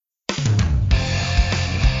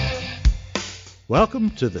Welcome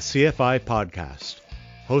to the CFI Podcast,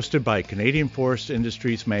 hosted by Canadian Forest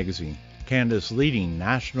Industries Magazine, Canada's leading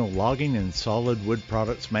national logging and solid wood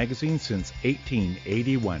products magazine since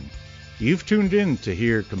 1881. You've tuned in to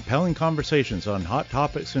hear compelling conversations on hot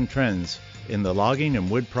topics and trends in the logging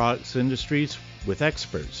and wood products industries with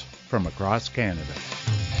experts from across Canada.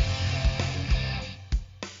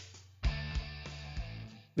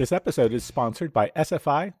 This episode is sponsored by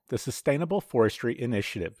SFI, the Sustainable Forestry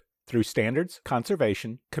Initiative. Through standards,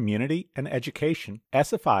 conservation, community, and education,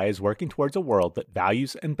 SFI is working towards a world that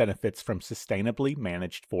values and benefits from sustainably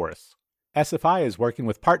managed forests. SFI is working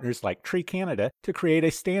with partners like Tree Canada to create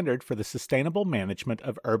a standard for the sustainable management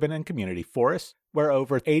of urban and community forests, where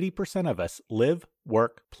over 80% of us live,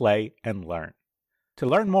 work, play, and learn. To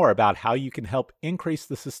learn more about how you can help increase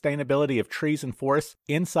the sustainability of trees and forests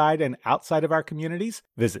inside and outside of our communities,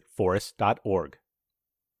 visit forest.org.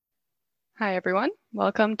 Hi, everyone.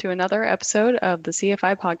 Welcome to another episode of the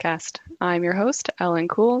CFI Podcast. I'm your host, Ellen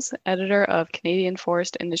Cools, editor of Canadian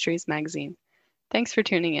Forest Industries Magazine. Thanks for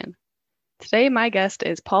tuning in. Today, my guest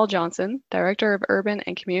is Paul Johnson, Director of Urban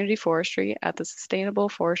and Community Forestry at the Sustainable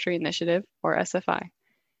Forestry Initiative, or SFI.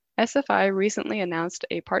 SFI recently announced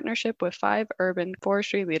a partnership with 5 urban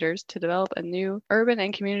forestry leaders to develop a new urban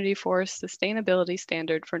and community forest sustainability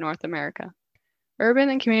standard for North America. Urban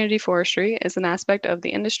and community forestry is an aspect of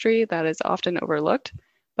the industry that is often overlooked,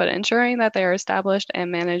 but ensuring that they are established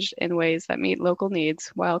and managed in ways that meet local needs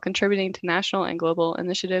while contributing to national and global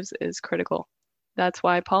initiatives is critical. That's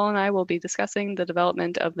why Paul and I will be discussing the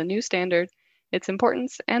development of the new standard, its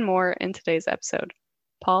importance, and more in today's episode.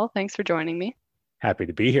 Paul, thanks for joining me. Happy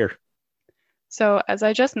to be here. So, as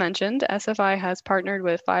I just mentioned, SFI has partnered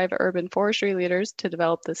with 5 urban forestry leaders to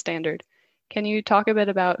develop the standard. Can you talk a bit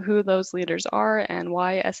about who those leaders are and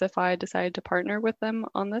why SFI decided to partner with them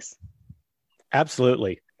on this?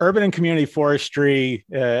 Absolutely. Urban and community forestry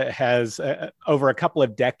has over a couple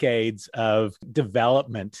of decades of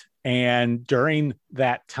development. And during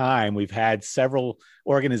that time, we've had several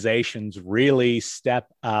organizations really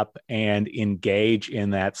step up and engage in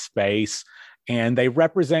that space. And they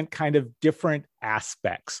represent kind of different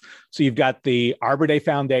aspects. So you've got the Arbor Day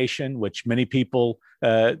Foundation, which many people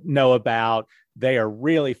know about. They are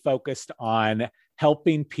really focused on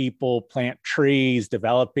helping people plant trees,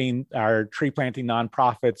 developing our tree planting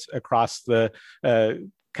nonprofits across the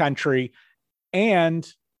country, and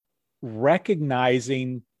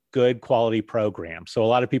recognizing good quality programs. So a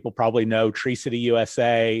lot of people probably know Tree City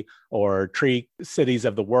USA or Tree Cities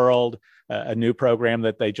of the World, a new program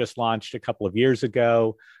that they just launched a couple of years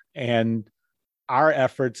ago. And our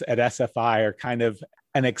efforts at SFI are kind of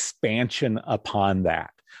an expansion upon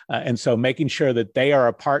that. And so making sure that they are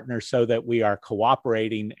a partner so that we are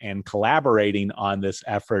cooperating and collaborating on this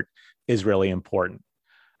effort is really important.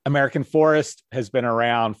 American Forest has been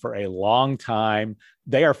around for a long time.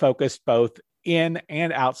 They are focused both in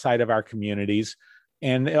and outside of our communities.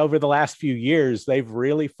 And over the last few years, they've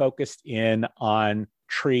really focused in on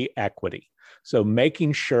tree equity. So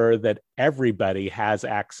making sure that everybody has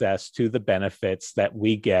access to the benefits that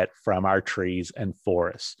we get from our trees and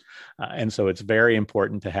forests. And so it's very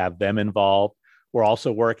important to have them involved. We're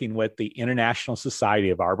also working with the International Society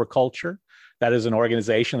of Arboriculture. That is an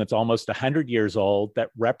organization that's almost 100 years old that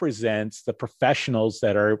represents the professionals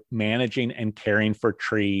that are managing and caring for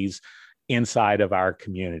trees inside of our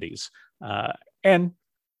communities. And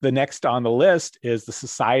the next on the list is the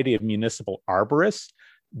Society of Municipal Arborists.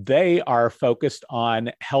 They are focused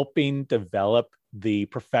on helping develop the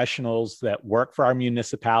professionals that work for our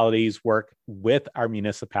municipalities, work with our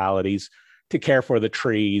municipalities to care for the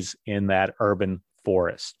trees in that urban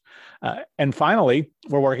forest. And finally,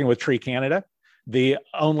 we're working with Tree Canada, the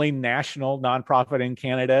only national nonprofit in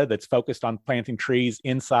Canada that's focused on planting trees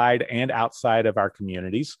inside and outside of our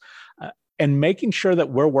communities. And making sure that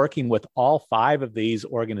we're working with all 5 of these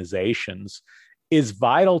organizations is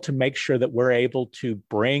vital to make sure that we're able to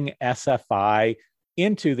bring SFI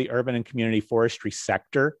into the urban and community forestry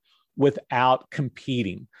sector without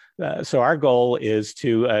competing. So our goal is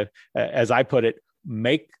to, as I put it,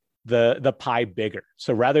 make the pie bigger.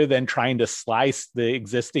 So rather than trying to slice the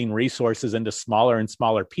existing resources into smaller and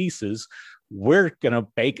smaller pieces, we're going to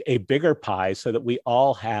bake a bigger pie so that we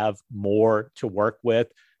all have more to work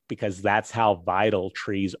with, because that's how vital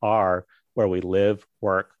trees are where we live,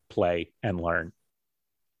 work, play, and learn.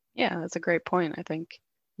 Yeah, that's a great point. I think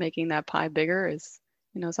making that pie bigger is,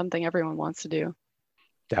 something everyone wants to do.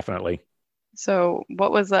 Definitely. So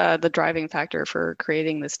what was the driving factor for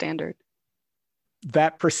creating the standard?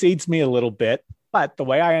 That precedes me a little bit. But the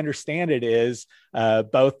way I understand it is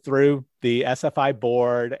both through the SFI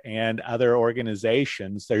board and other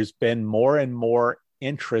organizations, there's been more and more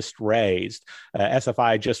interest raised.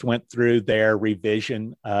 SFI just went through their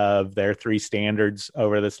revision of their 3 standards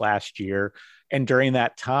over this last year. And during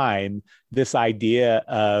that time, this idea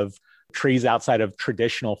of trees outside of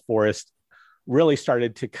traditional forest really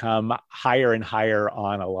started to come higher and higher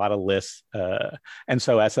on a lot of lists. And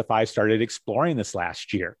so SFI started exploring this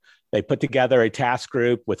last year. They put together a task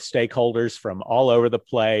group with stakeholders from all over the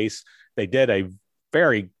place. They did a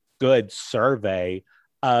very good survey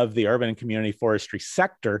of the urban and community forestry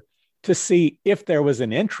sector to see if there was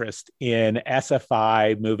an interest in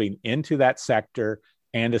SFI moving into that sector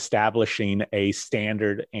and establishing a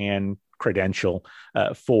standard and credential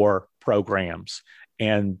for programs.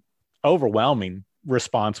 And overwhelming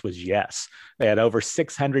response was yes. They had over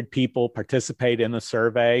 600 people participate in the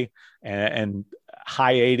survey, and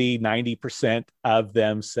high 80, 90% of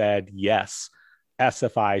them said, yes,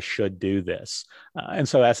 SFI should do this. And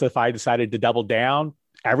so SFI decided to double down.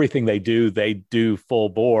 Everything they do full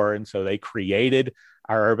bore. And so they created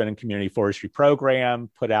our urban and community forestry program,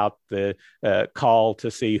 put out the call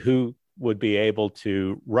to see who would be able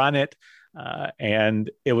to run it.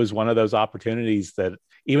 And it was one of those opportunities that,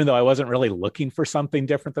 even though I wasn't really looking for something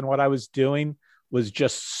different than what I was doing, was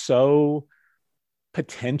just so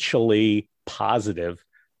potentially positive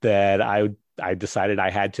that I decided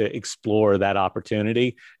I had to explore that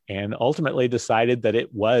opportunity, and ultimately decided that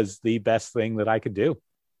it was the best thing that I could do.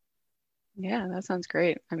 Yeah, that sounds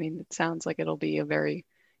great. I mean, it sounds like it'll be a very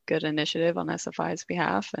good initiative on SFI's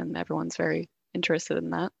behalf, and everyone's very interested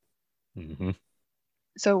in that. Mm-hmm.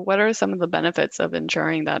 So what are some of the benefits of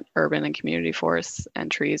ensuring that urban and community forests and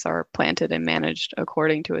trees are planted and managed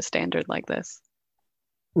according to a standard like this?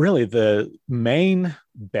 Really, the main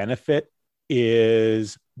benefit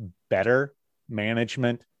is better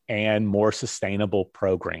management and more sustainable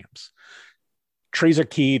programs. Trees are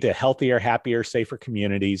key to healthier, happier, safer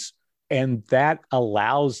communities, and that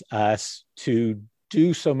allows us to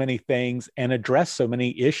do so many things and address so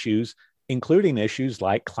many issues, including issues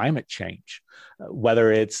like climate change,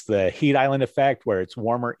 whether it's the heat island effect, where it's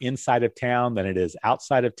warmer inside of town than it is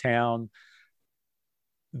outside of town.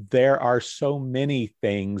 There are so many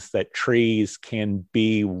things that trees can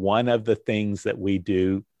be one of the things that we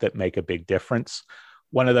do that make a big difference.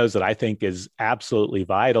 One of those that I think is absolutely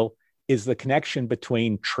vital is the connection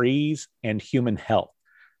between trees and human health,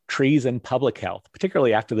 trees and public health.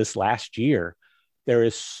 Particularly after this last year, there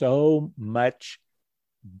is so much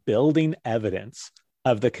building evidence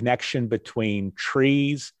of the connection between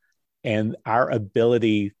trees and our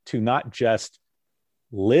ability to not just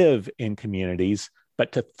live in communities,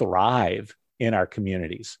 but to thrive in our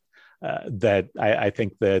communities. That I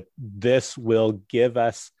think that this will give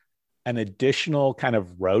us an additional kind of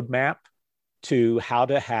roadmap to how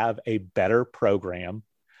to have a better program,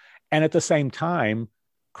 and at the same time,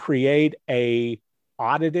 create a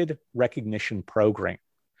audited recognition program.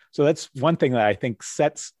 So that's one thing that I think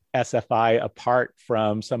sets SFI apart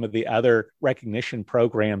from some of the other recognition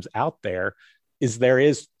programs out there, is there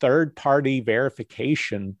is third-party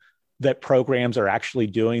verification that programs are actually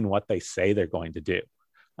doing what they say they're going to do.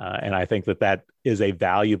 And I think that that is a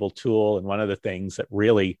valuable tool, and one of the things that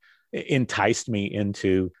really enticed me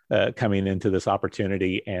into coming into this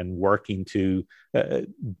opportunity and working to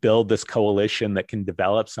build this coalition that can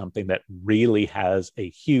develop something that really has a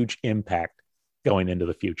huge impact going into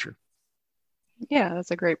the future. Yeah, that's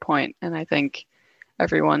a great point. And I think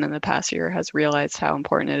everyone in the past year has realized how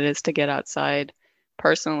important it is to get outside.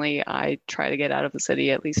 Personally, I try to get out of the city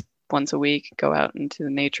at least once a week, go out into the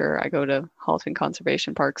nature. I go to Halton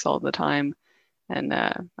Conservation Parks all the time, and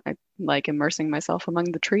I like immersing myself among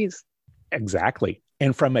the trees. Exactly.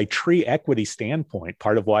 And from a tree equity standpoint,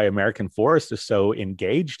 part of why American Forest is so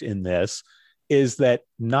engaged in this is that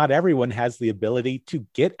not everyone has the ability to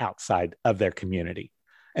get outside of their community.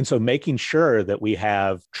 And so making sure that we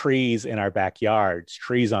have trees in our backyards,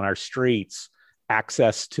 trees on our streets,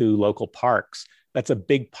 access to local parks, that's a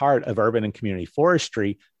big part of urban and community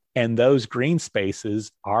forestry. And those green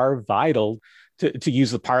spaces are vital, to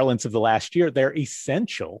use the parlance of the last year. They're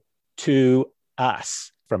essential to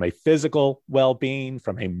us from a physical well-being,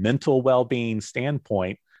 from a mental well-being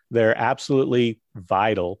standpoint. They're absolutely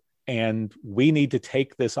vital. And we need to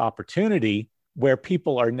take this opportunity where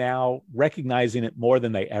people are now recognizing it more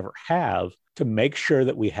than they ever have, to make sure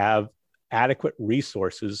that we have adequate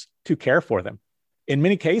resources to care for them. In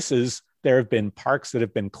many cases, there have been parks that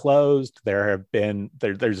have been closed. There's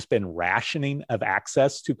been rationing of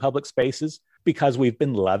access to public spaces because we've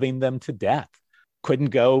been loving them to death.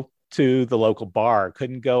 Couldn't go to the local bar,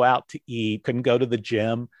 couldn't go out to eat, couldn't go to the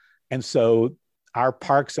gym. And so our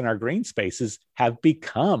parks and our green spaces have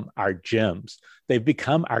become our gyms. They've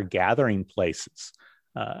become our gathering places.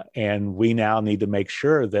 And we now need to make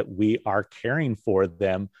sure that we are caring for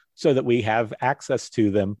them so that we have access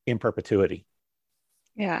to them in perpetuity.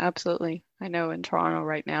 Yeah, absolutely. I know in Toronto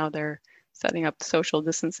right now, they're setting up social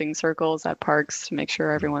distancing circles at parks to make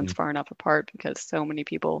sure everyone's far enough apart because so many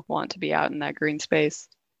people want to be out in that green space.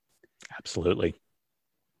 Absolutely.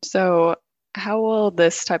 So, how will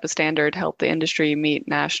this type of standard help the industry meet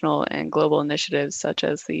national and global initiatives such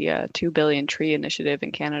as the 2 billion tree initiative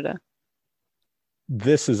in Canada?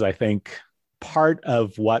 This is, I think, part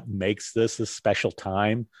of what makes this a special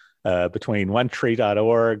time between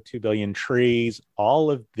OneTree.org, 2 billion trees,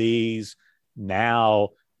 all of these now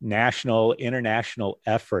national, international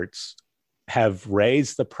efforts have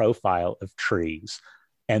raised the profile of trees.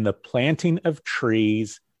 And the planting of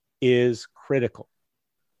trees is critical.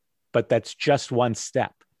 But that's just one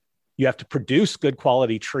step. You have to produce good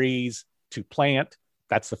quality trees to plant.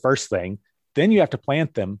 That's the first thing. Then you have to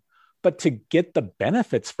plant them. But to get the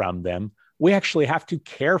benefits from them, we actually have to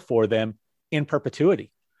care for them in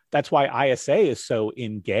perpetuity. That's why ISA is so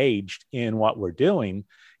engaged in what we're doing,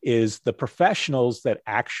 is the professionals that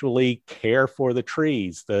actually care for the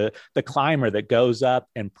trees, the climber that goes up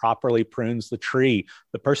and properly prunes the tree,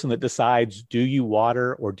 the person that decides, do you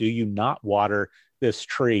water or do you not water this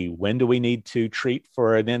tree? When do we need to treat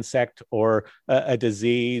for an insect or a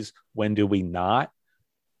disease? When do we not?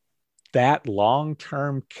 That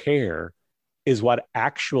long-term care is what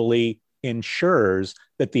actually ensures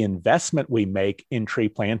that the investment we make in tree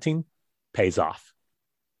planting pays off.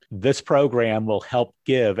 This program will help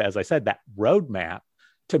give, as I said, that roadmap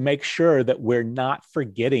to make sure that we're not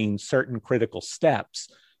forgetting certain critical steps.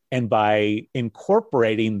 And by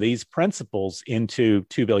incorporating these principles into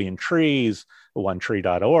 2 billion trees,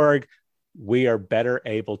 OneTree.org, we are better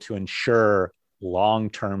able to ensure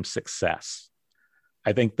long-term success.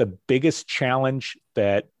 I think the biggest challenge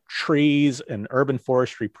that trees and urban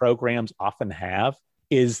forestry programs often have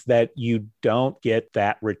is that you don't get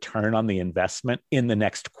that return on the investment in the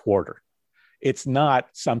next quarter. It's not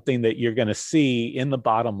something that you're going to see in the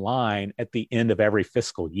bottom line at the end of every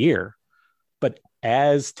fiscal year. But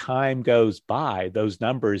as time goes by, those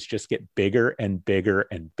numbers just get bigger and bigger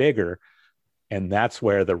and bigger. And that's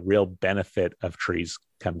where the real benefit of trees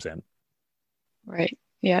comes in. Right.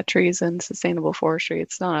 Yeah, trees and sustainable forestry.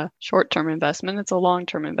 It's not a short-term investment. It's a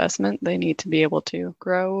long-term investment. They need to be able to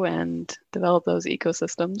grow and develop those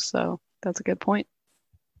ecosystems. So that's a good point.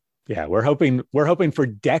 Yeah, we're hoping for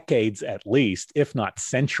decades at least, if not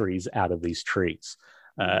centuries, out of these trees.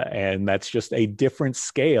 And that's just a different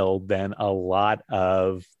scale than a lot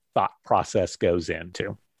of thought process goes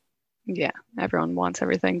into. Yeah, everyone wants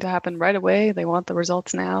everything to happen right away. They want the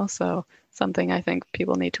results now. So something I think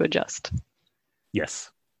people need to adjust.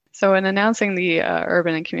 Yes. So in announcing the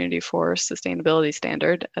Urban and Community Forest Sustainability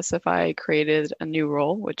Standard, SFI created a new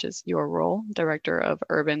role, which is your role, Director of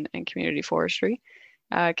Urban and Community Forestry.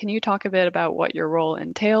 Can you talk a bit about what your role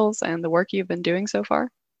entails and the work you've been doing so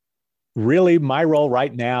far? Really, my role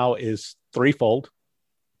right now is threefold.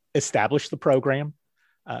 Establish the program.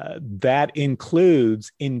 That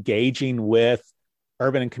includes engaging with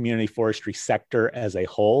urban and community forestry sector as a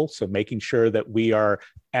whole. So making sure that we are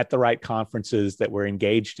at the right conferences, that we're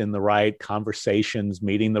engaged in the right conversations,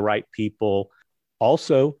 meeting the right people.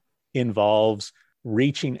 Also involves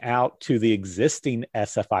reaching out to the existing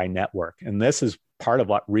SFI network. And this is part of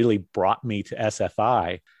what really brought me to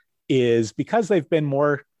SFI, is because they've been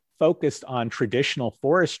more focused on traditional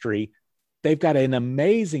forestry, they've got an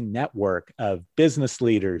amazing network of business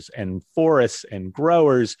leaders and forests and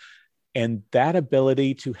growers. And that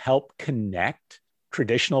ability to help connect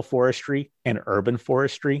traditional forestry and urban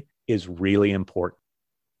forestry is really important.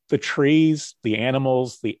 The trees, the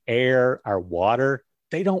animals, the air, our water,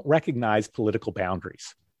 they don't recognize political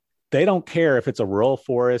boundaries. They don't care if it's a rural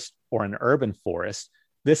forest or an urban forest.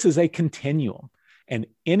 This is a continuum. And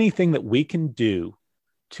anything that we can do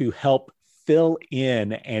to help fill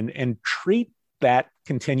in and treat that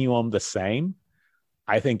continuum the same,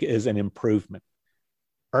 I think is an improvement.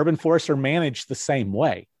 Urban forests are managed the same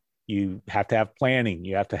way. You have to have planning.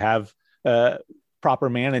 You have to have proper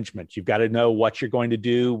management. You've got to know what you're going to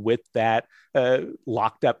do with that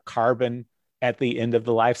locked up carbon at the end of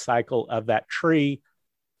the life cycle of that tree,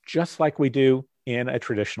 just like we do in a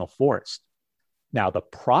traditional forest. Now, the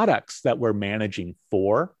products that we're managing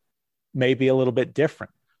for may be a little bit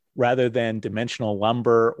different. Rather than dimensional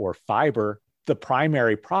lumber or fiber, the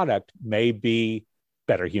primary product may be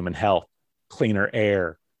better human health, cleaner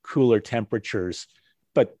air, cooler temperatures,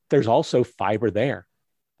 but there's also fiber there.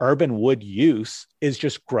 Urban wood use is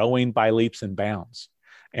just growing by leaps and bounds.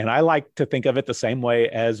 And I like to think of it the same way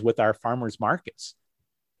as with our farmers markets.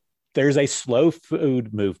 There's a slow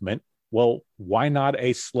food movement. Well, why not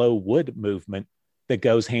a slow wood movement that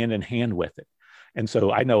goes hand in hand with it? And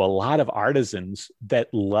so I know a lot of artisans that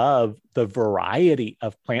love the variety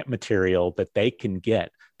of plant material that they can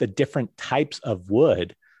get, the different types of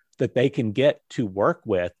wood that they can get to work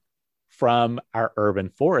with from our urban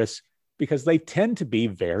forests, because they tend to be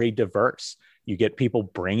very diverse. You get people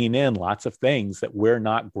bringing in lots of things that we're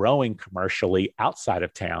not growing commercially outside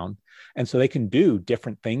of town. And so they can do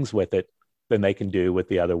different things with it than they can do with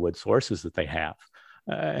the other wood sources that they have.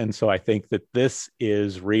 And so I think that this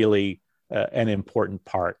is really an important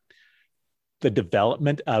part. The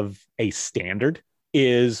development of a standard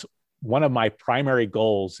is one of my primary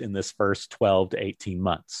goals in this first 12 to 18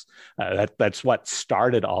 months. That's what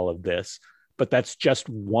started all of this. But that's just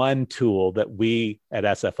one tool that we at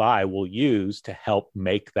SFI will use to help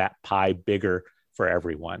make that pie bigger for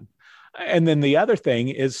everyone. And then the other thing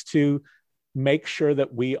is to make sure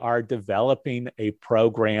that we are developing a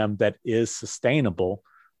program that is sustainable,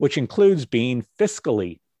 which includes being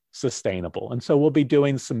fiscally sustainable. And so we'll be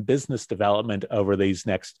doing some business development over these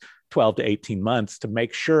next 12 to 18 months to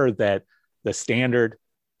make sure that the standard,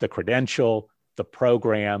 the credential, the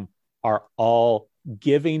program are all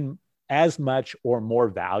giving as much or more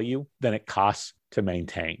value than it costs to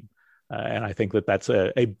maintain. And I think that that's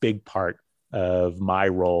a big part of my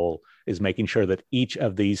role, is making sure that each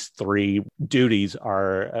of these three duties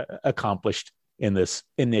are accomplished in this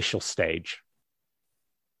initial stage.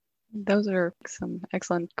 Those are some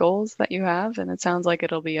excellent goals that you have, and it sounds like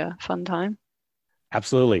it'll be a fun time.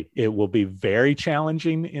 Absolutely. It will be very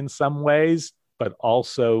challenging in some ways, but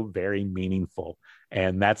also very meaningful.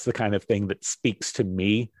 And that's the kind of thing that speaks to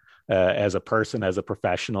me as a person, as a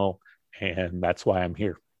professional, and that's why I'm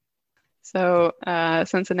here. So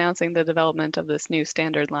since announcing the development of this new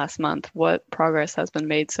standard last month, what progress has been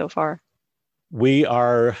made so far? We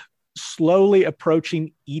are slowly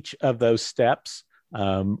approaching each of those steps,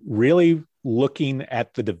 really looking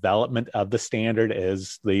at the development of the standard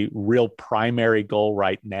as the real primary goal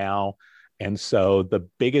right now. And so the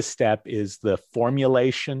biggest step is the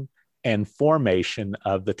formulation and formation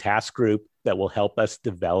of the task group that will help us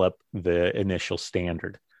develop the initial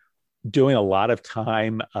standard. Doing a lot of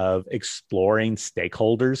time of exploring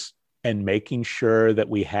stakeholders and making sure that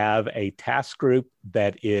we have a task group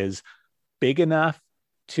that is big enough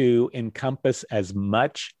to encompass as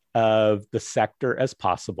much of the sector as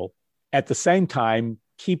possible. At the same time,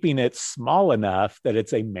 keeping it small enough that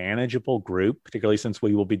it's a manageable group, particularly since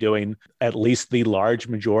we will be doing at least the large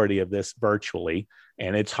majority of this virtually.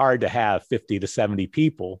 And it's hard to have 50 to 70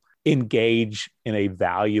 people engage in a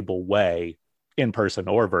valuable way in person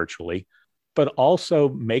or virtually, but also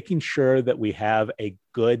making sure that we have a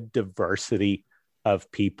good diversity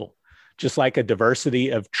of people. Just like a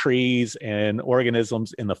diversity of trees and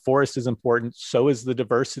organisms in the forest is important, so is the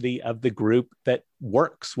diversity of the group that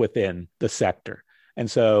works within the sector. And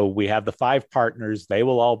so we have the 5 partners, they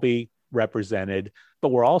will all be represented, but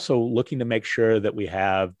we're also looking to make sure that we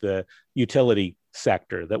have the utility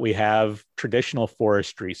sector, that we have traditional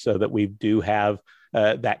forestry, so that we do have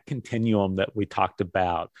that continuum that we talked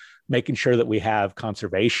about, making sure that we have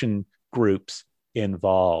conservation groups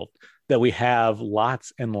involved, that we have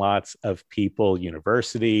lots and lots of people,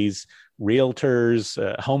 universities, realtors,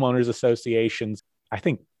 homeowners associations. I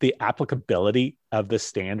think the applicability of the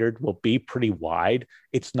standard will be pretty wide.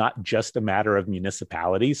 It's not just a matter of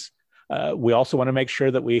municipalities. We also want to make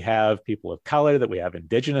sure that we have people of color, that we have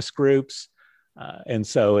indigenous groups. And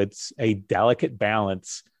so it's a delicate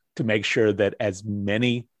balance to make sure that as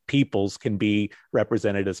many peoples can be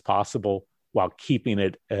represented as possible while keeping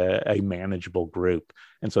it a manageable group.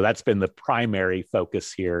 And so that's been the primary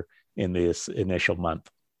focus here in this initial month.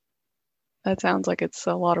 That sounds like it's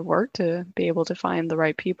a lot of work to be able to find the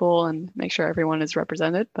right people and make sure everyone is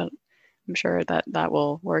represented, but I'm sure that that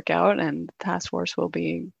will work out and the task force will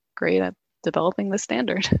be great at developing the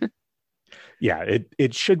standard. Yeah,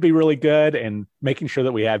 it should be really good, and making sure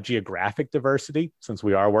that we have geographic diversity, since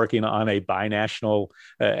we are working on a binational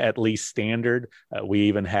at least standard. We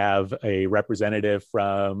even have a representative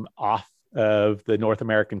from off of the North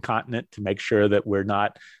American continent to make sure that we're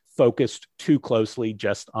not focused too closely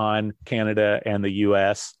just on Canada and the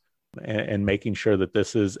US, and making sure that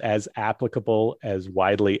this is as applicable as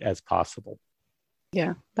widely as possible.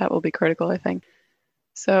 Yeah, that will be critical, I think.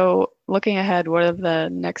 So looking ahead, what are the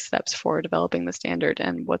next steps for developing the standard,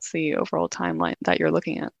 and what's the overall timeline that you're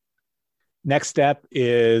looking at? Next step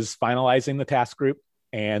is finalizing the task group.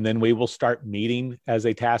 And then we will start meeting as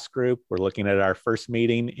a task group. We're looking at our first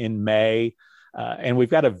meeting in May. And we've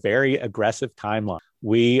got a very aggressive timeline.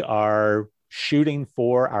 We are shooting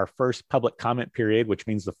for our first public comment period, which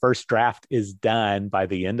means the first draft is done by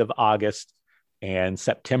the end of August, and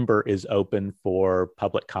September is open for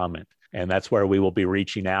public comment. And that's where we will be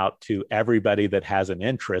reaching out to everybody that has an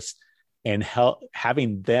interest and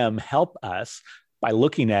having them help us by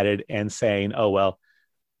looking at it and saying, oh, well,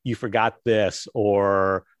 you forgot this,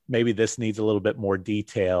 or maybe this needs a little bit more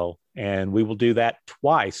detail. And we will do that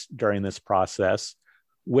twice during this process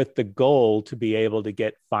with the goal to be able to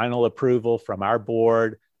get final approval from our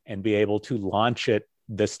board and be able to launch it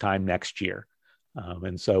this time next year.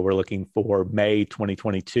 And so we're looking for May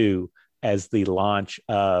 2022 as the launch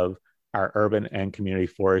of our urban and community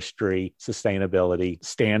forestry sustainability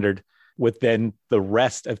standard, with then the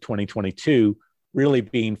rest of 2022 really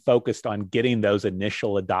being focused on getting those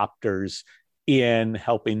initial adopters in,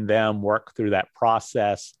 helping them work through that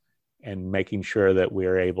process and making sure that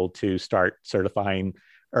we're able to start certifying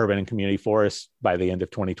urban and community forests by the end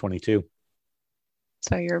of 2022.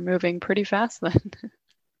 So you're moving pretty fast then.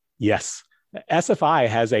 Yes. SFI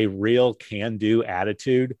has a real can-do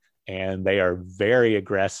attitude, and they are very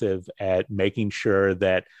aggressive at making sure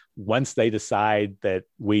that once they decide that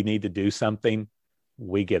we need to do something,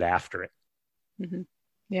 we get after it. Mm-hmm.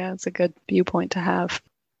 Yeah, it's a good viewpoint to have.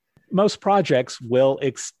 Most projects will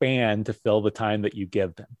expand to fill the time that you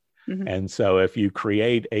give them. Mm-hmm. And so if you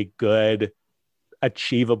create a good,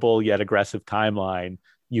 achievable yet aggressive timeline,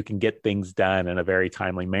 you can get things done in a very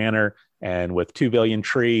timely manner. And with 2 billion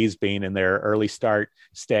trees being in their early start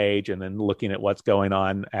stage and then looking at what's going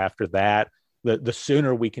on after that, the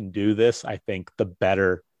sooner we can do this, I think the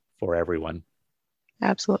better for everyone.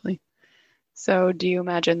 Absolutely. So do you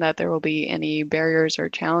imagine that there will be any barriers or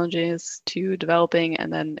challenges to developing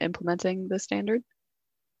and then implementing the standard?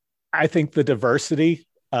 I think the diversity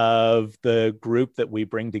of the group that we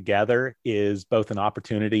bring together is both an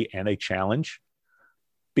opportunity and a challenge,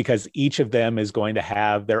 because each of them is going to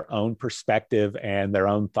have their own perspective and their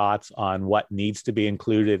own thoughts on what needs to be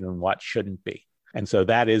included and what shouldn't be. And so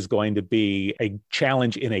that is going to be a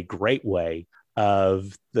challenge in a great way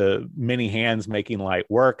of the many hands making light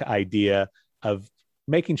work idea of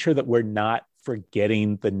making sure that we're not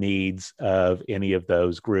forgetting the needs of any of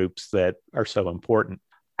those groups that are so important.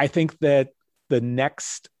 I think that the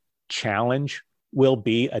next challenge will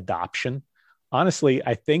be adoption. Honestly,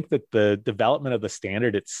 I think that the development of the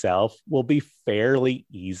standard itself will be fairly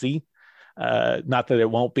easy. Not that it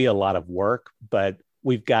won't be a lot of work, but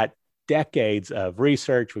we've got decades of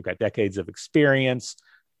research, we've got decades of experience,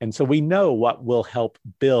 and so we know what will help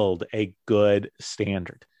build a good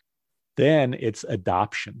standard. Then it's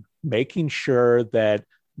adoption, making sure that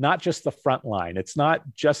not just the front line, it's not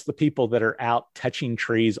just the people that are out touching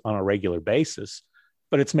trees on a regular basis,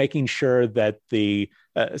 but it's making sure that the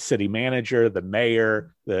city manager, the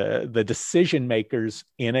mayor, the decision makers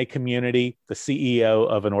in a community, the CEO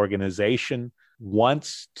of an organization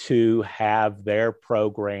wants to have their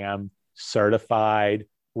program certified,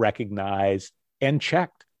 recognized, and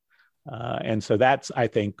checked. And so that's, I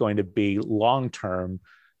think, going to be long-term.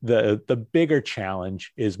 The bigger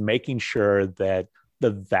challenge is making sure that the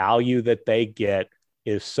value that they get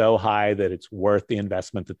is so high that it's worth the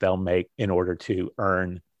investment that they'll make in order to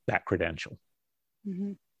earn that credential.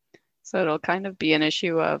 Mm-hmm. So it'll kind of be an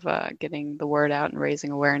issue of getting the word out and raising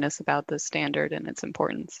awareness about the standard and its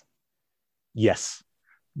importance. Yes,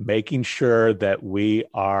 making sure that we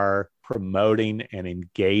are promoting and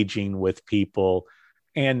engaging with people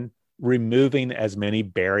and removing as many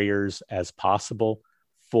barriers as possible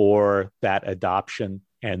for that adoption,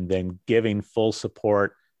 and then giving full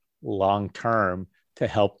support long-term to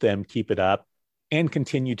help them keep it up and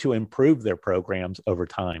continue to improve their programs over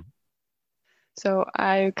time. So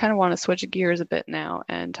I kind of want to switch gears a bit now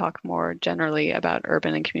and talk more generally about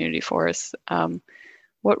urban and community forests.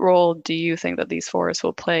 What role do you think that these forests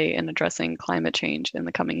will play in addressing climate change in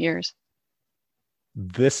the coming years?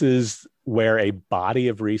 This is where a body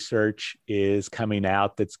of research is coming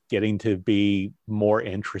out that's getting to be more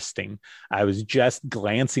interesting. I was just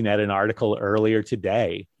glancing at an article earlier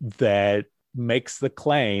today that makes the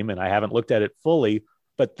claim, and I haven't looked at it fully,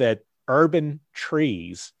 but that urban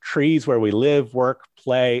trees where we live, work,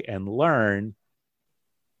 play, and learn,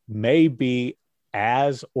 may be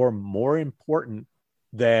as or more important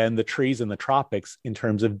than the trees in the tropics in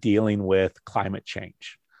terms of dealing with climate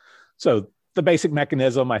change. So the basic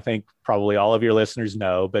mechanism, I think probably all of your listeners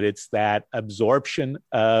know, but it's that absorption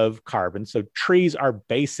of carbon. So trees are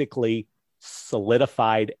basically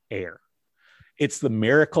solidified air. It's the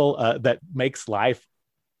miracle that makes life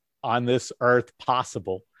on this earth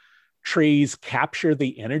possible. Trees capture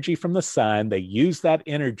the energy from the sun. They use that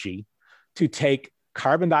energy to take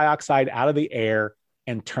carbon dioxide out of the air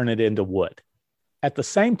and turn it into wood. At the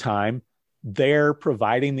same time, they're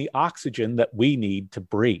providing the oxygen that we need to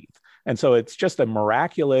breathe. And so it's just a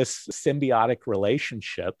miraculous symbiotic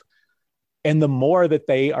relationship. And the more that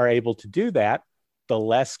they are able to do that, the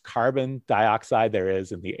less carbon dioxide there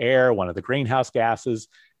is in the air, one of the greenhouse gases,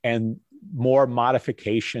 and more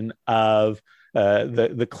modification of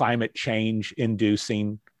the climate change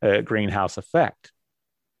inducing greenhouse effect.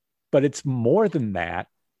 But it's more than that,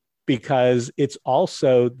 because it's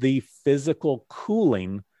also the physical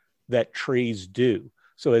cooling that trees do.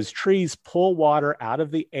 So as trees pull water out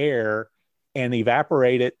of the air and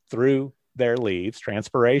evaporate it through their leaves,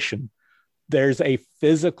 transpiration, there's a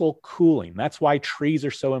physical cooling. That's why trees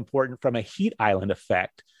are so important from a heat island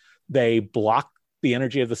effect. They block the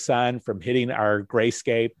energy of the sun from hitting our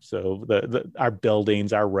grayscape, so our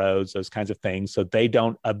buildings, our roads, those kinds of things, so they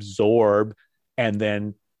don't absorb and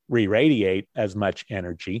then re-radiate as much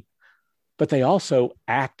energy. But they also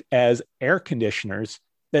act as air conditioners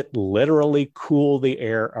that literally cool the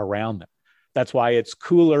air around them. That's why it's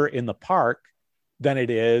cooler in the park than it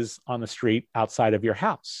is on the street outside of your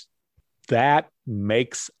house. That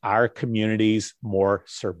makes our communities more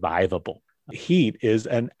survivable. Heat is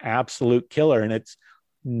an absolute killer, and it's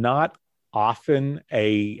not often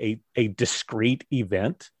a discrete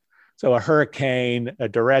event. So a hurricane, a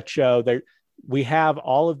derecho, we have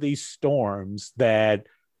all of these storms that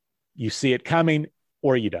you see it coming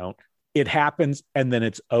or you don't. It happens and then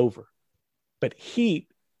it's over. But heat,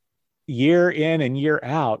 year in and year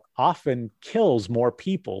out, often kills more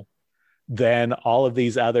people than all of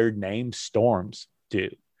these other named storms do.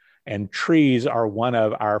 And trees are one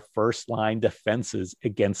of our first line defenses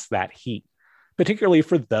against that heat, particularly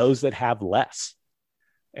for those that have less.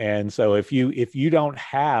 And so if you don't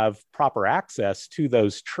have proper access to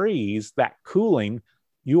those trees, that cooling,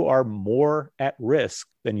 you are more at risk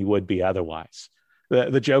than you would be otherwise.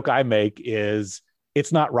 The joke I make is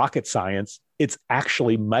it's not rocket science. It's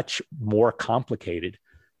actually much more complicated,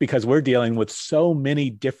 because we're dealing with so many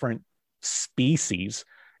different species.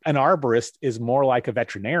 An arborist is more like a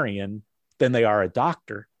veterinarian than they are a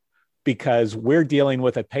doctor, because we're dealing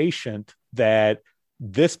with a patient that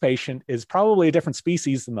this patient is probably a different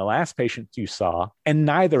species than the last patient you saw, and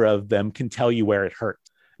neither of them can tell you where it hurts.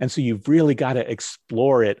 And so you've really got to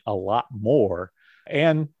explore it a lot more.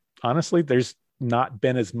 And honestly, there's not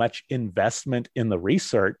been as much investment in the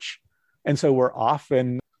research. And so we're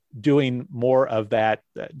often doing more of that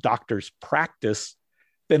doctor's practice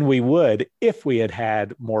than we would if we had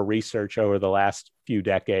had more research over the last few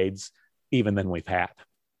decades, even than we've had.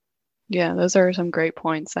 Yeah, those are some great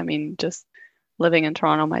points. I mean, just living in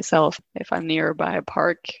Toronto myself, if I'm nearby a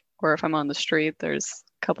park or if I'm on the street, there's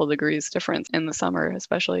a couple degrees difference in the summer,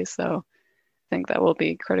 especially. So I think that will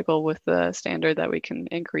be critical with the standard that we can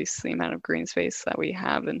increase the amount of green space that we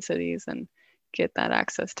have in cities and get that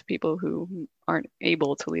access to people who aren't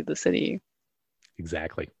able to leave the city.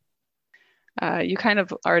 Exactly. You kind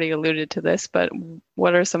of already alluded to this, but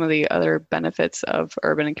what are some of the other benefits of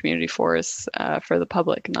urban and community forests for the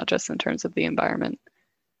public, not just in terms of the environment?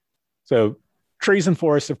 So trees and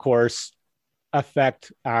forests, of course,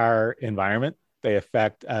 affect our environment. They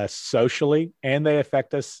affect us socially, and they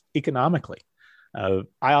affect us economically. I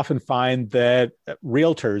often find that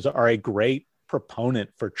realtors are a great proponent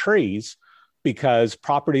for trees because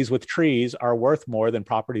properties with trees are worth more than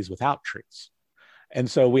properties without trees. And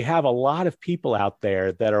so we have a lot of people out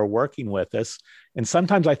there that are working with us. And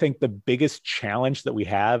sometimes I think the biggest challenge that we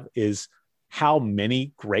have is how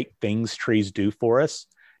many great things trees do for us.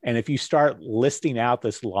 And if you start listing out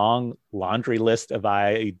this long laundry list of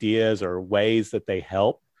ideas or ways that they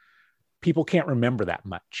help, people can't remember that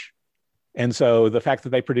much. And so the fact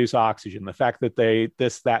that they produce oxygen, the fact that they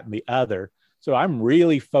this, that, and the other. So I'm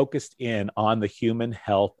really focused in on the human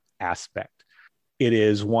health aspect. It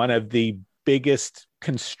is one of the biggest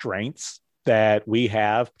constraints that we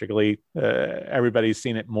have, particularly everybody's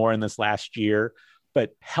seen it more in this last year,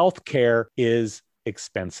 but healthcare is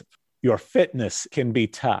expensive. Your fitness can be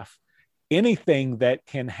tough. Anything that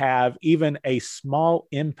can have even a small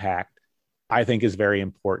impact, I think, is very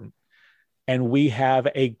important. And we have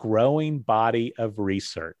a growing body of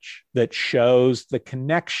research that shows the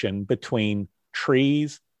connection between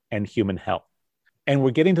trees and human health. And we're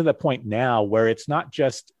getting to the point now where it's not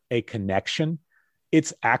just a connection,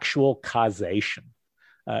 it's actual causation.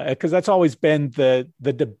 Because that's always been the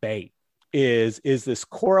debate is this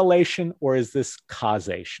correlation or is this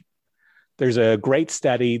causation? There's a great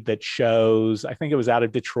study that shows, I think it was out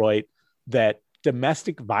of Detroit, that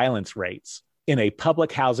domestic violence rates in a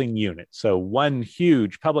public housing unit. So one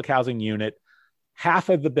huge public housing unit, half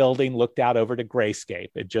of the building looked out over to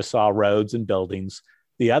Grayscape. It just saw roads and buildings.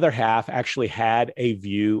 The other half actually had a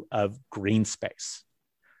view of green space.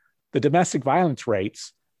 The domestic violence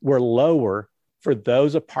rates were lower for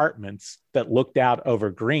those apartments that looked out over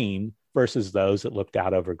green versus those that looked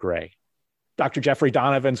out over gray. Dr. Jeffrey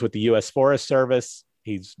Donovan's with the U.S. Forest Service.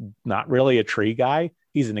 He's not really a tree guy.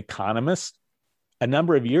 He's an economist. A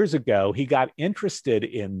number of years ago, he got interested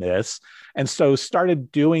in this and so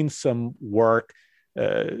started doing some work.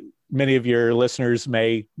 Many of your listeners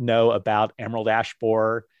may know about emerald ash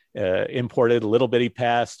borer, imported little bitty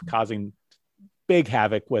pest causing big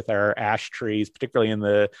havoc with our ash trees, particularly in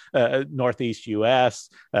the Northeast US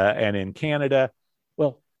and in Canada.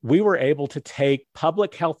 Well, we were able to take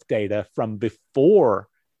public health data from before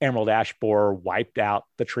emerald ash borer wiped out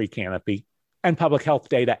the tree canopy and public health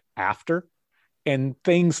data after. And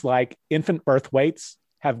things like infant birth weights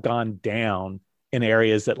have gone down in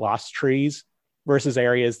areas that lost trees versus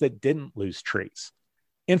areas that didn't lose trees.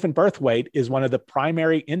 Infant birth weight is one of the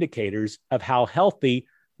primary indicators of how healthy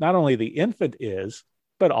not only the infant is,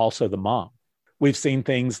 but also the mom. We've seen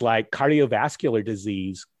things like cardiovascular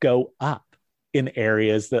disease go up in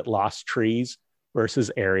areas that lost trees versus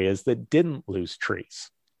areas that didn't lose trees.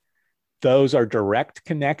 Those are direct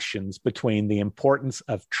connections between the importance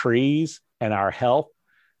of trees and our health.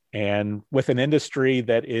 And with an industry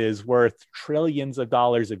that is worth trillions of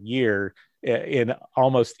dollars a year in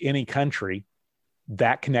almost any country,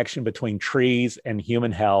 that connection between trees and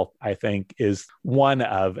human health, I think, is one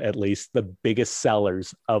of at least the biggest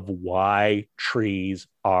sellers of why trees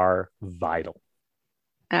are vital.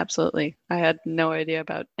 Absolutely. I had no idea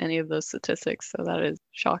about any of those statistics, so that is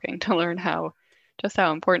shocking to learn how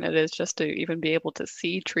important it is just to even be able to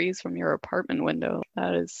see trees from your apartment window.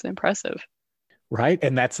 That is impressive. Right.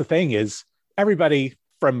 And that's the thing is everybody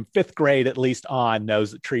from fifth grade at least on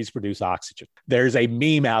knows that trees produce oxygen. There's a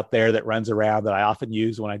meme out there that runs around that I often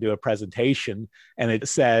use when I do a presentation. And it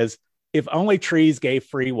says, if only trees gave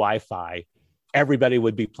free Wi-Fi, everybody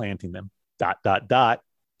would be planting them, ...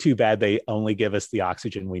 Too bad they only give us the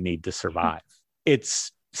oxygen we need to survive.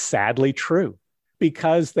 It's sadly true.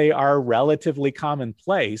 Because they are relatively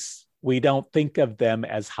commonplace, we don't think of them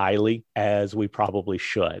as highly as we probably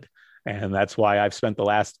should. And that's why I've spent the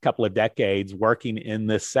last couple of decades working in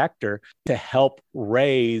this sector to help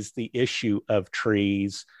raise the issue of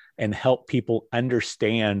trees and help people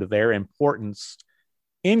understand their importance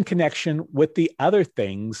in connection with the other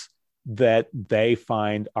things that they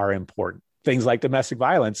find are important. Things like domestic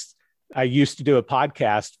violence. I used to do a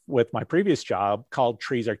podcast with my previous job called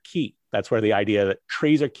Trees Are Key. That's where the idea that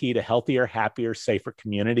trees are key to healthier, happier, safer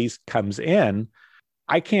communities comes in.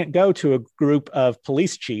 I can't go to a group of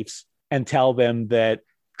police chiefs and tell them that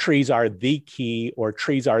trees are the key or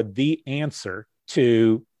trees are the answer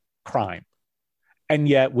to crime. And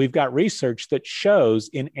yet we've got research that shows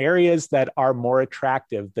in areas that are more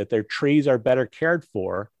attractive, that their trees are better cared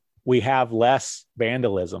for, we have less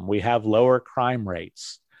vandalism, we have lower crime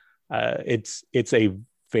rates. It's a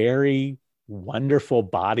very wonderful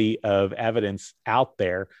body of evidence out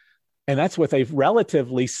there. And that's with a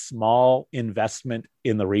relatively small investment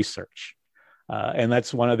in the research. And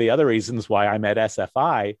that's one of the other reasons why I'm at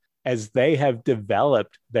SFI, as they have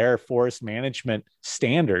developed their forest management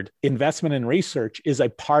standard. Investment in research is a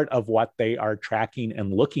part of what they are tracking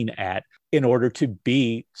and looking at in order to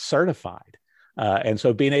be certified. And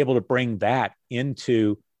so being able to bring that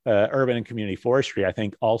into urban and community forestry, I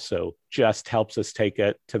think also just helps us take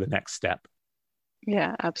it to the next step.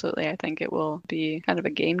 Yeah, absolutely. I think it will be kind of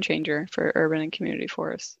a game changer for urban and community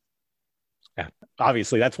forests. Yeah,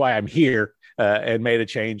 obviously, that's why I'm here and made a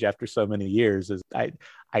change after so many years. Is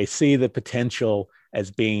I see the potential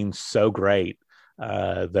as being so great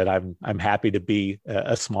that I'm happy to be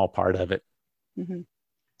a small part of it. Mm-hmm.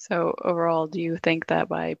 So overall, do you think that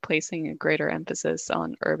by placing a greater emphasis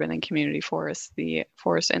on urban and community forests, the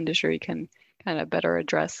forest industry can kind of better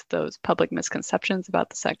address those public misconceptions about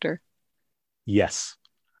the sector? Yes.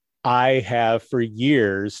 I have for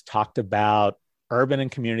years talked about urban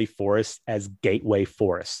and community forests as gateway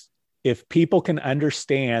forests. If people can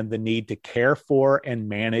understand the need to care for and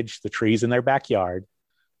manage the trees in their backyard,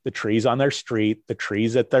 the trees on their street, the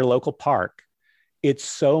trees at their local park, it's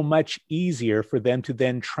so much easier for them to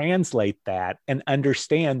then translate that and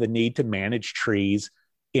understand the need to manage trees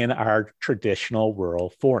in our traditional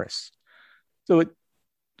rural forests. So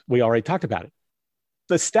we already talked about it.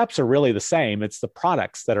 The steps are really the same. It's the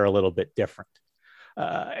products that are a little bit different.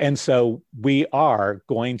 And so we are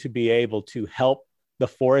going to be able to help the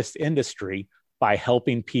forest industry by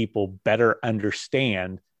helping people better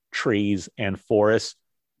understand trees and forests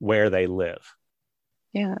where they live.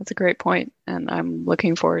 Yeah, that's a great point. And I'm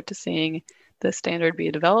looking forward to seeing the standard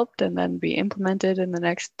be developed and then be implemented in the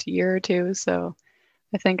next year or two. So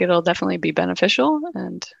I think it'll definitely be beneficial,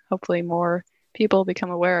 and hopefully more people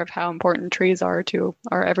become aware of how important trees are to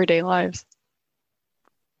our everyday lives.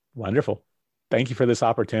 Wonderful. Thank you for this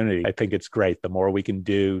opportunity. I think it's great. The more we can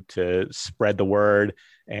do to spread the word,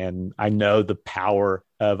 and I know the power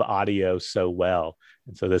of audio so well.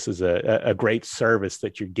 And so this is a great service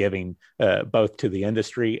that you're giving both to the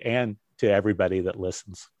industry and to everybody that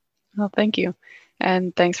listens. Well, thank you.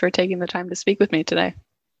 And thanks for taking the time to speak with me today.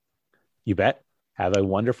 You bet. Have a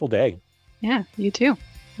wonderful day. Yeah, you too.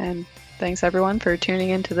 And thanks everyone for tuning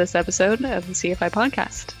into this episode of the CFI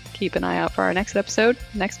podcast. Keep an eye out for our next episode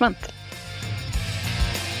next month.